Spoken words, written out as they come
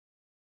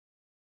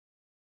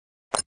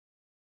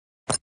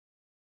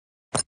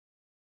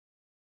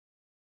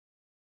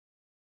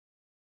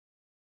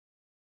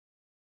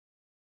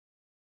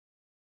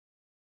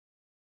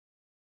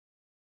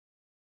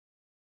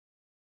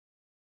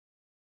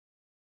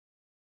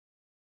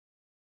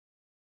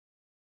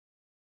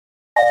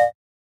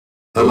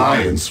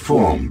Alliance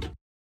formed.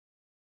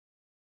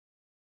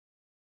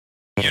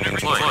 Unit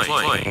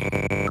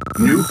deployed.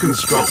 New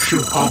construction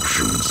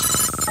options.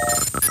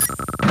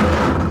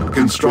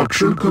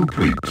 Construction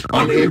complete.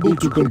 Unable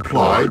to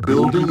comply.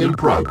 Building in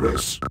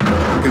progress.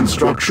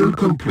 Construction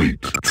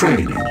complete.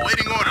 Training.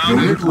 Awaiting order.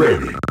 Unit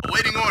ready.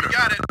 Awaiting order.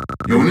 Got it.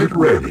 Unit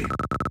ready.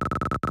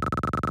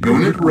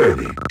 Unit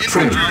ready.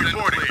 Infantry Training.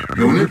 reporting.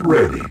 Unit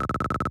ready.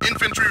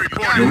 Infantry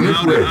reporting.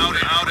 Unit ready. Out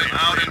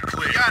and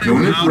clear. Got it.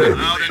 Unit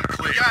ready. Out and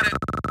clear. Got it.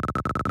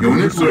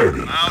 Unit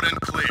ready. Out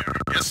and clear.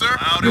 Yes, sir.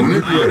 Out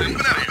Unit and ready.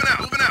 Moving out. Moving out.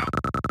 Moving out.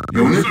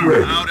 Unit Sir,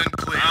 ready. Out and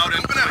clear. Out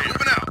and moving out.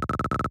 Moving out.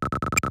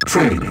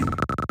 Training.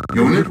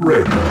 Unit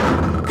ready.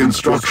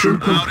 Construction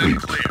Sir, out and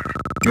complete. clear.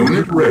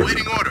 Unit ready.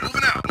 Waiting order.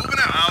 Moving out. Moving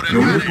out. Out and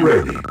Unit got it.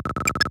 ready.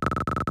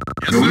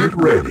 Yes, Unit sir.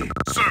 ready.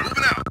 Sir,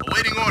 moving out.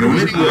 Awaiting order.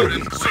 Unit Waiting order.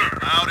 ready. Sir,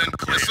 out and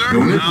clear. Yes, sir.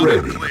 Unit out ready.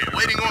 And clear.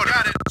 Waiting order.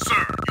 Got it.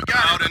 Sir, you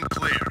got out and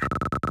clear.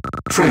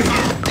 Training.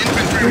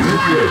 Infantry Unit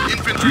reporting. ready.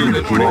 Infantry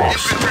Unit reporting.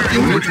 lost. Infantry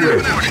Unit reporting. ready.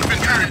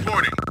 Infantry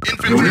reporting.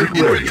 Infantry Unit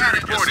reporting. ready.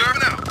 Yes, sir.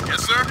 Now.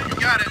 Yes, sir. You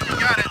got it. You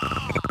got it.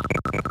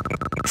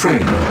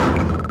 Training.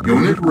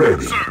 Unit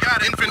ready. Sir,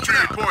 got it. Infantry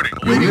reporting.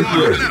 Unit Waiting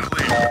order. ready. Now.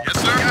 Clear. Yes,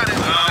 sir. Got it.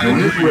 Out and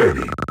Unit clear.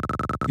 ready.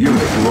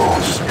 Unit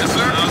lost. Yes,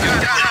 sir. You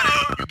got it.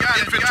 You got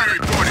it. Infantry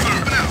reporting.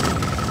 Moving out.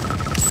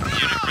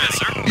 Unit ready,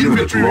 sir. Unit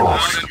Infantry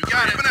lost. reporting. You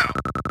got it. Moving out.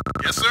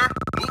 Yes, sir.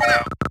 Moving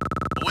out.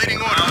 Awaiting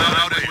order.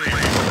 Out and clear.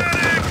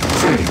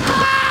 Training.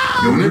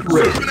 Unit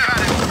ready. Moving out.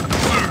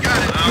 Sir, got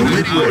it.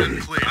 Unit Out ready.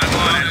 and clear.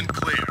 Out and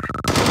clear.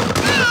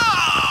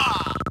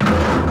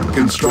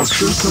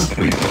 Construction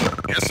complete.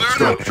 Yes, sir.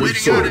 Structure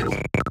Waiting sold. on it.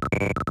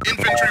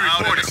 Infantry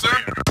reporting, sir.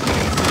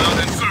 Loud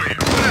and clear.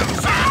 Moving out,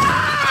 sir.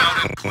 Loud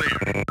and clear.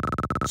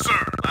 Sir,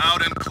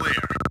 loud and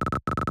clear.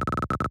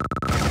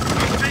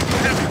 I'm taking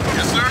heavy.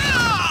 Yes, sir.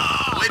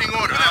 Waiting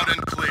order. Loud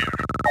and clear.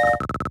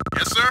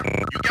 Yes, sir.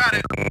 You got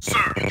it.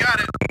 Sir, you got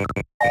it.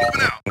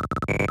 Moving out.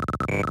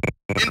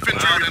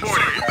 Infantry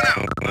reporting. Moving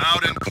out.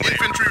 Loud and clear.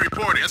 Infantry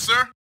reporting. Yes,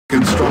 sir.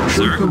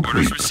 Construction Sir, complete.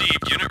 orders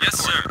received. Unit yes,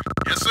 sir.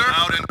 Yes, sir.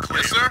 Loud and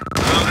clear. Yes, sir.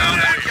 Loud and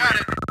clear. Got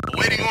it.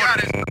 Awaiting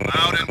order.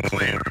 Loud and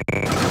clear.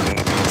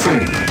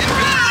 Training.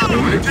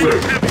 Unit ready.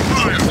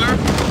 Yes, sir.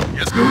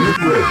 Yes, sir. Unit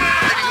ready.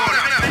 Waiting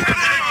order.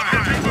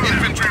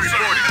 Infantry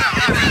reporting.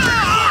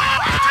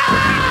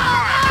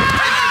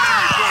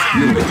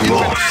 Unit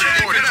lost.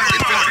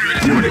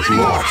 Unit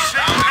lost.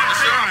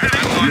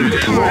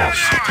 Unit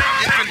lost.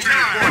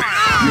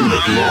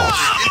 Unit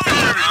lost.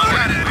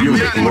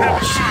 Unit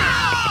lost.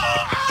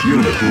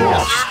 Unit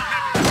lost.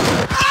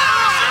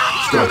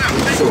 Structure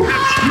sold.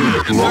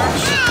 Unit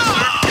lost.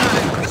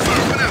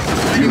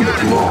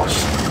 Unit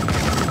lost.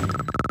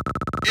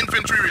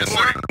 Infantry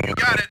reporting. You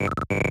got it.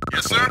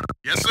 Yes, sir.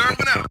 Yes, sir.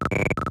 Moving out.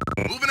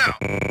 Moving out.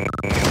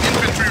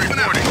 Infantry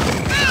reporting.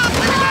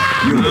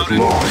 Unit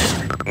lost.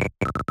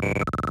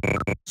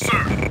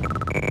 Sir.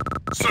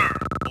 Sir.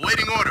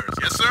 Awaiting orders.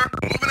 Yes, sir.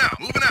 Moving out.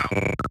 Moving out.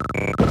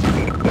 Yes, sir.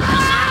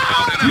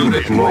 Out and out.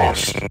 Unit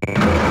lost.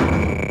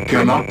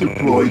 Cannot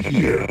deploy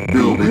here.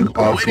 Building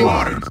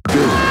offline.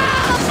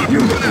 Building.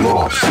 Unit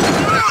lost.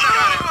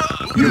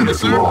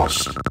 Unit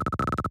lost.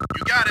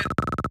 You got it.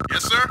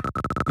 Yes, sir.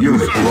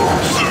 Unit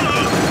lost.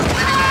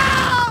 Waiting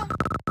order.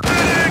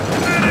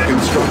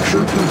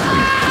 Construction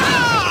complete.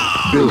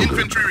 Building.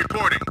 Infantry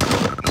reporting.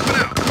 Moving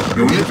out.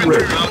 Unit Infantry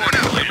ready. reporting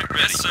out. Unit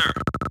ready, yes, sir.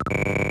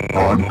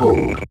 On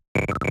hold.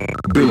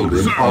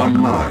 Building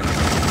online.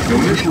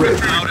 Unit ready.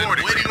 Infantry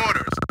reporting. Waiting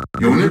orders.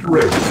 Unit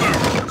ready. Sir. Sir.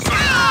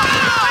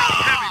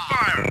 Taking heavy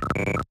fire.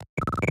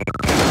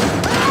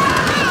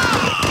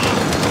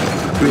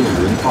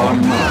 Building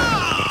online.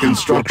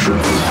 Construction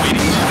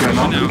complete.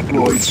 Cannot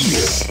deploy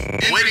here.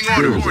 Waiting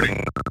order Building. reporting.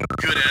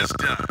 Good as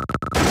done.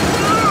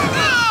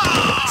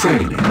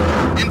 Training.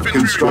 Infantry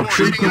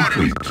Construction reporting. Got it.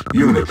 complete.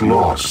 Unit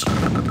lost.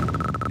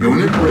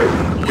 Unit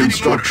ready.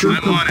 Construction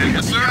I'm on it. complete.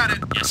 Yes, sir. Got it.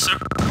 Yes, sir.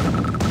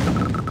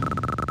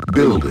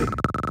 Building.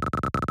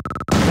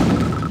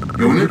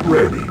 Unit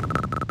ready.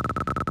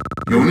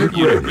 Unit Unit ready.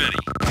 ready.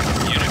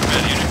 Unit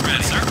ready. Unit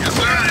ready, sir. Yes,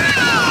 sir.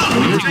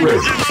 Unit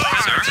ready.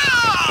 Sir.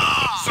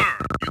 Sir,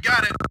 you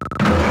got it.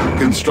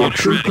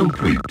 Construction Unit ready.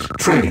 complete.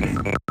 Training.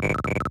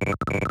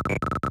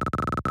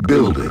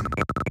 Building.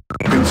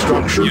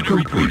 Construction Unit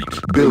complete.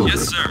 reporting. Building.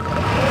 Yes, sir.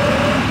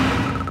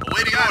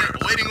 Awaiting order.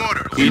 Awaiting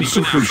order.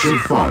 Insufficient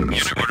funds.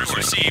 Unit orders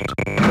received.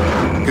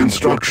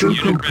 Construction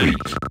Unit ready.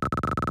 complete.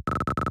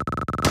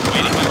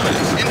 Waiting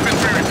orders.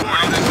 Infantry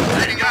reporting.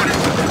 Waiting order.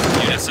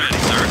 Units ready,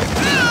 sir.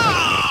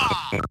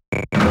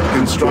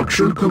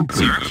 Construction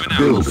complete. Sir, moving out.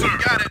 Building. Sir,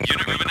 got it.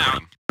 Unit moving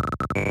out.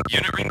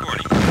 Unit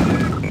reporting.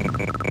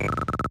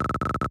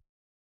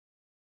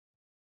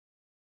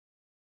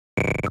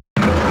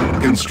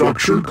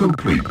 Construction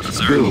complete.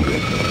 Sir.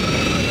 Building.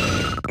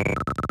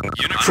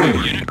 Unit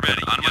Training. ready. Unit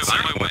ready. On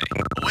my way.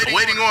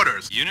 Awaiting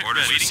orders. Unit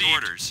orders received.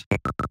 Orders.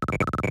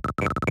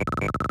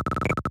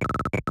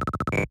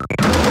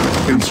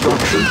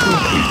 Construction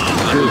complete.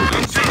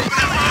 Building.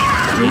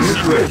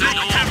 Unit ready.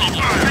 Unit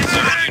reporting. Yes,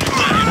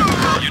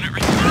 unit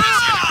reporting.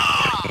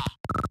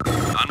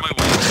 On my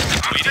way. I'm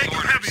Waiting taking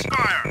orders. heavy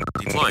fire.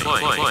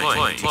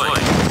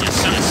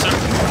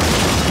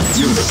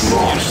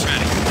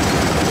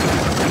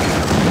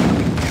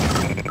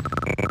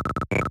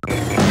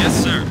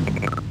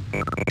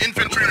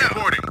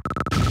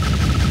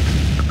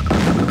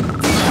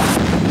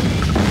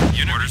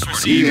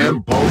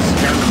 EM pulse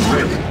cannon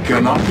ready.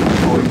 Cannot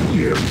deploy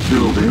here.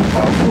 Building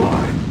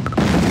offline.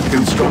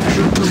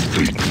 Construction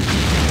complete.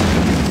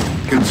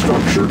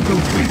 Construction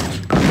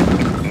complete.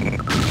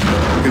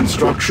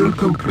 Construction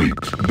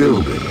complete.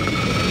 Building.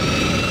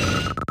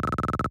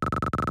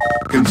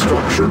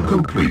 Construction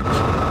complete.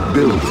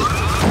 Building.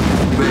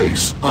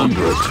 Base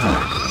under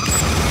attack.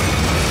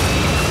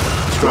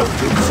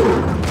 Structure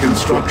sold.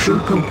 Construction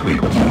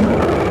complete.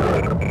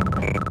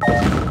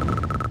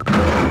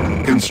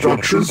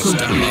 Construction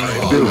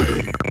complete.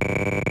 Building.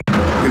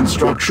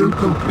 Construction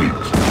complete.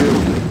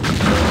 Building.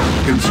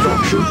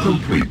 Construction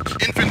complete.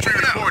 Infantry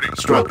reporting.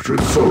 Structure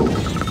sold.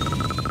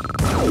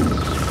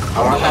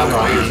 Our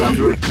ally is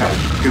under attack.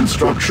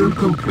 Construction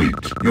complete.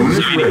 Unit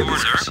Awaiting ready.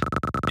 orders.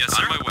 Yes,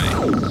 sir. On my way.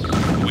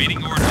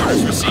 Awaiting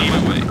orders. Received.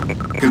 On my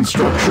way.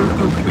 Construction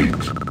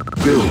complete.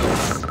 Building.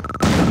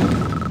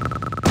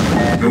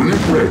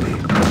 Unit ready.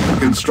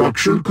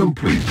 Construction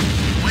complete.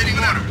 Waiting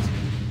orders.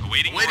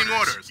 Awaiting Waiting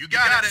orders. orders. You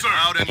got it, sir.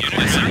 Out and Unit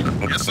clear.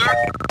 ready. Yes, sir.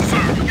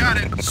 Sir, you got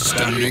it.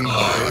 Standing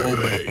by,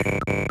 obey.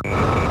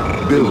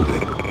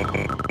 Building.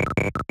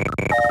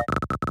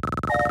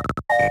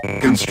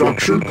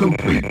 Construction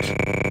complete.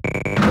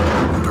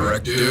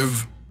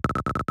 Directive.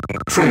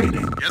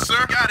 Training. Yes,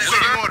 sir. Got it.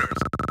 Waiting orders.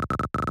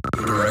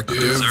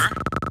 Directive. Sir.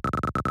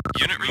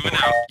 Unit moving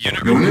out.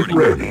 Unit Unit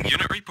reporting. ready.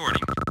 Unit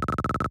reporting.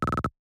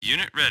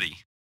 Unit ready.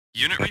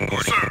 Unit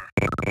reporting. Sir.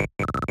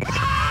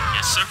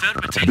 Yes, sir.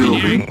 Affirmative.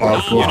 Building Unit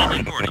offline.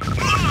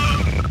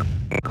 reporting.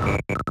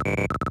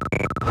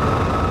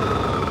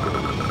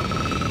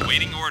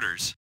 Awaiting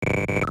orders.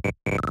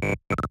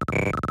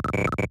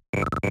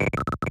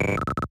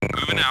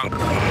 Moving out.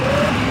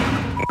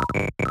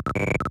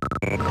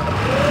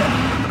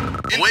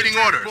 Waiting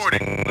orders.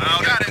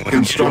 Out. Got it.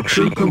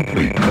 Construction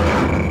complete.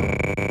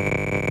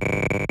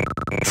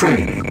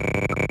 Training.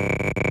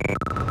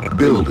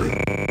 Building.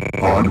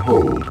 On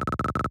hold.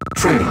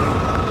 Training.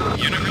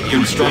 Unit reporting.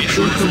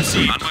 Construction Orders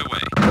received. complete. On my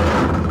way.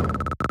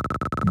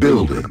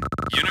 Building.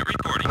 Unit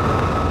reporting.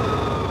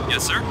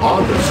 Yes, sir.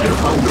 Harvester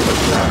under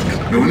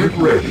attack. Unit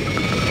ready.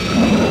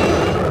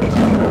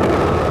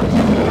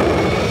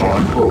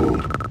 On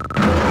hold.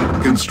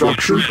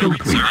 Construction Unit ready,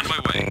 complete. sir. On my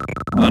way.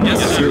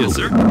 Yes, sir. Yes,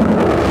 sir.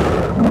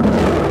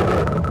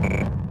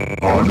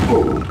 On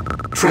hold.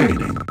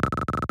 Training.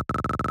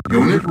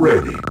 Unit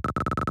ready.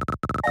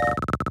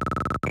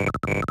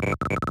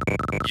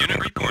 Unit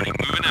reporting.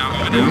 Moving out.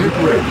 Moving Unit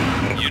out.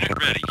 ready. Unit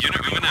ready.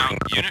 Unit moving out.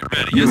 Unit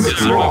ready. Unit Yes,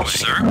 sir. lost.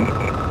 Sir.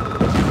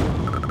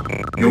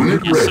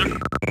 Unit Yes, sir. ready.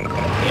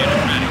 Unit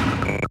ready.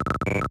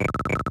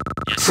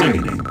 Yes, sir.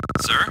 Training.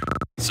 Sir.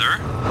 Sir.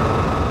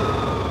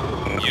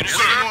 Unit Sir.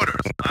 ready.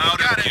 Orders. Out.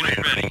 Got it. Unit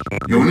ready.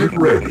 Unit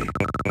ready.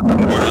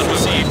 Orders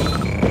received.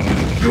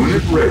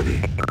 Unit ready.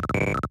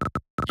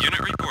 Unit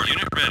report.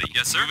 Unit ready.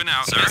 Yes, sir. Moving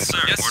out. Sir. Yes, sir.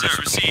 Yes, Orders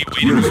sir. Received.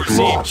 Waiting Unit for received.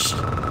 lost.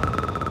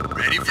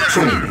 Ready for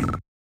Training.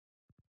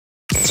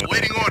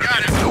 Waiting orders. Got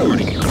it.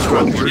 Reporting.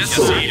 Structure Yes,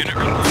 sir. sold. Unit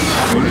report.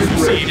 Unit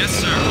Received. ready. Yes,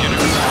 sir. Unit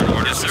report.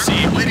 Orders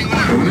received. Waiting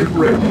orders. Unit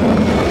ready.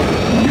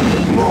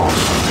 Unit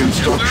lost.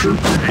 Construction.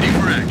 Ready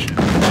for action.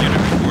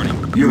 Unit reporting.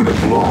 Unit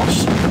lost.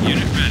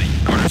 Unit ready.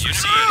 Orders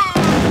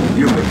received.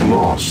 Unit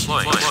lost.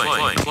 Flight.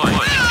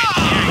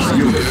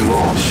 Unit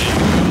lost.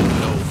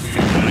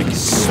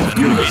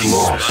 Unit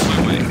lost. On my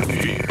way.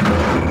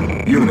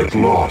 Unit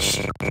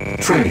lost.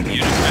 Training.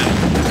 Unit ready.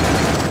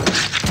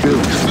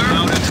 Building.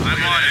 Out and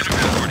I'm on Unit it.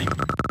 reporting.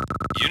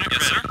 Unit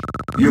ready. Sir.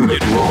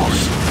 Unit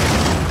lost.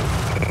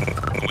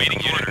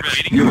 Awaiting unit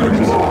ready. Unit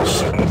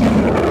lost.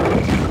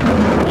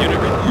 Unit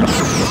reporting.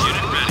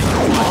 Unit ready.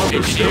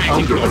 Harvester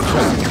under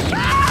attack.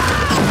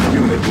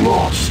 Unit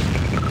lost.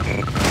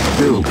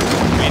 Building.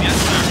 Wait, yes,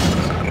 sir.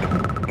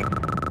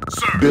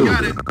 Sir. Got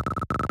Building. it.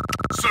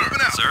 Sir.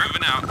 Moving out. Sir,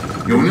 moving out.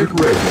 Unit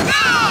ready.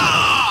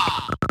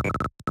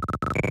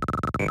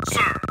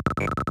 Sir.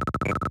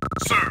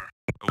 Sir.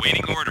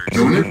 Awaiting orders.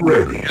 Unit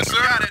ready. Yes,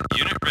 sir. Got it.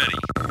 Unit ready.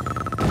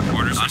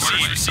 Orders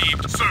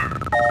received. Sir.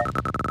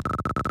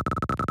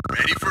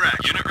 Ready for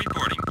action. Unit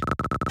reporting.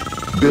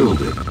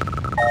 Building.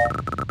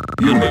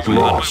 Unit On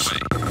my lost. way.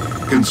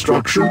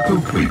 Construction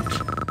complete.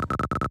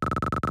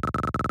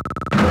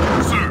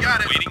 Sir.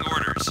 Got it. Awaiting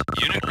orders.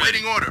 Unit ready.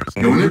 Waiting orders.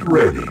 Unit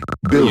ready.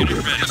 Building.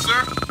 Unit ready. Yes,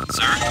 sir.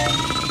 Sir.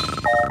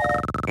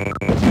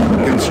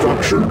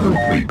 Construction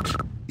complete.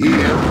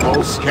 EM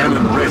pulse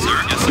cannon ready. Sir,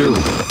 yes, sir.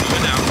 Building.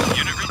 Moving out.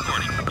 Unit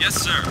reporting. Yes,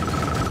 sir.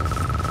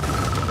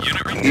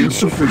 Unit reporting.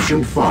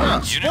 Insufficient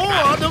funds. Unit More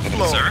ready. on the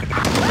floor. Sir.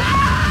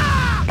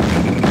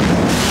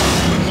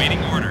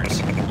 Waiting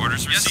orders.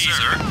 Orders received,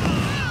 sir.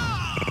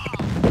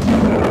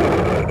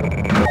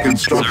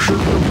 Construction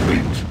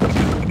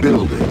complete.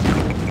 Building.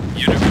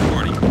 Unit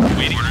reporting.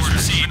 Waiting orders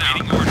received.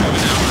 Waiting orders.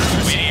 Moving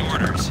out. Waiting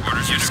orders.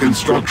 Orders unit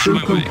Construction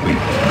reporting. On my way.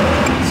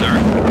 complete. Sir.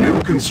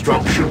 New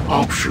construction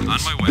options. On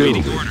my way.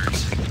 Building. Waiting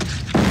orders.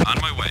 On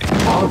my way.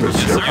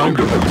 Harvester Yes, sir.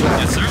 under Yes,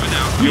 attack. sir. Moving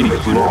out. Waiting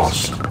Unit orders.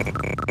 lost.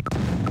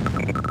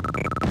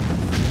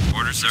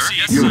 Orders, sir.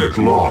 Yes, Unit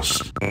sir.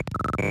 lost.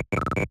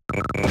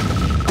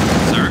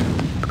 Sir.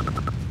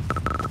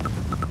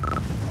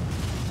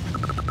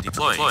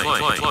 Deploy. Ready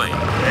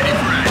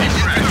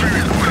for infantry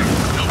reporting.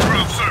 No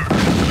problem, sir.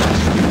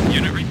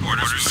 Unit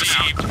report is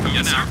received.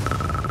 Yes, sir.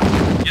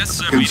 Yes,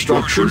 sir.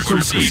 Construction Waiting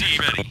orders complete.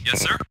 received. Ready.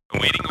 Yes, sir.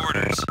 Awaiting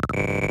orders.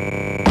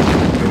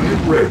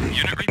 Unit ready.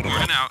 Unit report.